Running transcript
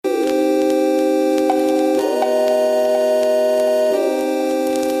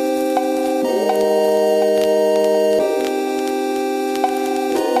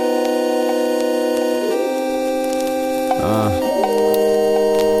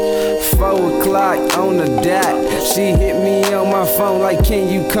o'clock on the dot. She hit me on my phone like,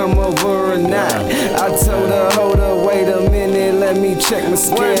 can you come over or not? I told her, hold up, wait a minute, let me check my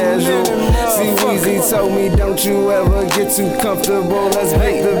schedule. See, Weezy told me, don't you ever get too comfortable, let's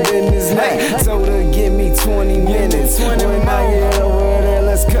make the business night. Told her, give me 20 minutes. When I get over there,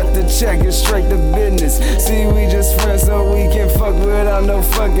 let's cut the check and straight to business. See, we just friends so we can fuck without no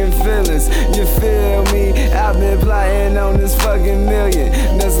fucking feelings. You feel me? I've been plotting on this fucking million.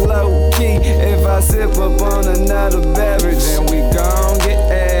 That's low key. If I sip up on another beverage, then we gon' get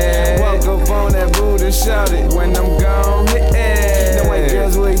ass. Walk up on that booty, shout it when I'm gon' hit ass. The white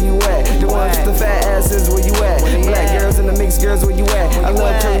girls, where you at? The ones with the fat asses, where you at? Black girls and the mixed girls, where you at? I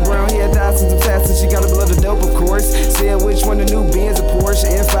love curly brown hair, dots and some tats, and she gotta blow the dope, of course. Said which one, the new Benz, a Porsche,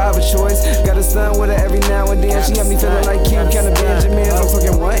 N5 a choice. Got a son with her every now and then. She got me feeling like Kim, kinda Benjamins. I'm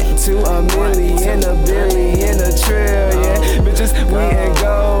talking 1 to a million, a billion, a trillion. Bitches, we in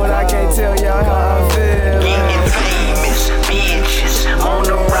gold. I can't tell y'all how I feel. Getting famous, bitches.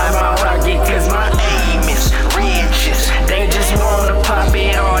 Wanna ride my rocket, cause my aim is riches. They just wanna pop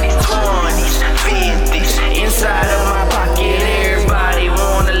it, all these 20s, 50s. Inside of my pocket, everybody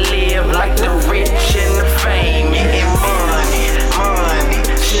wanna live like the rich and the fame. Getting money, money.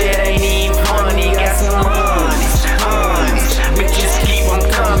 Shit ain't even funny, got some honeys. Bitches keep them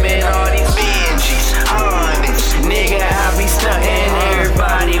coming, all these Benjis, honest. Nigga, I be stuntin',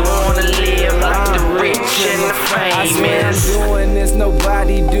 everybody wanna live like the rich and the famous. I'm doing this,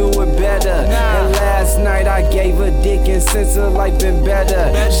 nobody do it better. And last night I gave her dick and since her life been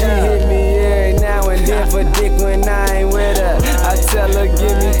better. She hit me every now and then for dick when I ain't with her. I tell her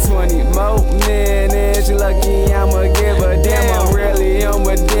give me 20 more minutes. She lucky I'ma give her damn. I'm really on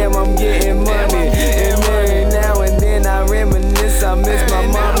my damn, I'm getting money. And every now and then I reminisce, I miss my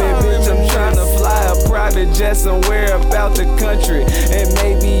mommy. Bitch, I'm tryna fly a private jet somewhere about the country. And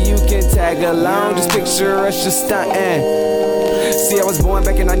maybe you can tag along, just picture us just stuntin'. See, I was born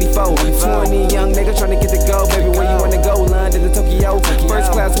back in 94. 20 young nigga tryna get the go. Baby, where you wanna go? London to Tokyo.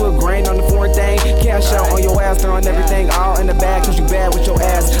 First class with grain on the foreign thing. Cash out on your ass, throwing everything all in the bag. Cause you bad with your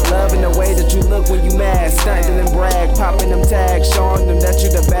ass. Loving the way that you look when you mad. Stunting and brag, popping them tags. Showing them that you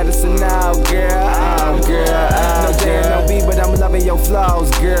the baddest in now, girl. Oh, girl. No J, no B, but I'm loving your flaws,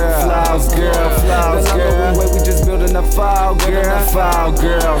 girl. Flaws, girl. Flaws, girl. The longer we wait, we just building a fall, girl. Fall,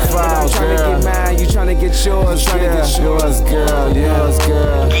 girl. Fall, girl. Tryna get mine, you tryna get yours, tryna get yours, girl. Yours,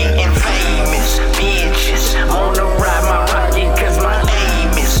 girl. Getting famous, bitches. Wanna ride my rocket, cause my aim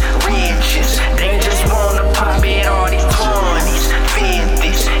is riches. They just wanna pop it, all these 20s,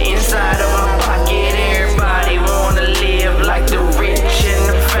 50s. Inside of my pocket, everybody wanna live like the rich and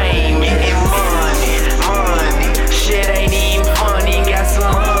the fame. Getting money, money. Shit ain't even funny, got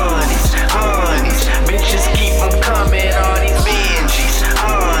some honeys. Bitches keep them coming, all these Benjis,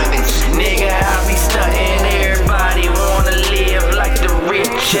 honest. Nigga, I be stuntin', everybody wanna live like the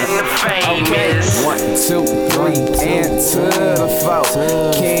rich and the famous. 1, 2, 3, and to the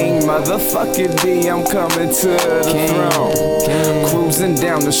 4. King motherfucking D, I'm coming to the throne. Cruising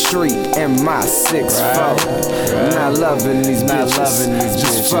down the street in my 6'4". Not loving these bitches,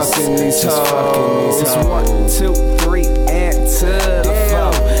 just fucking these hoes. 1, 2, 3, and to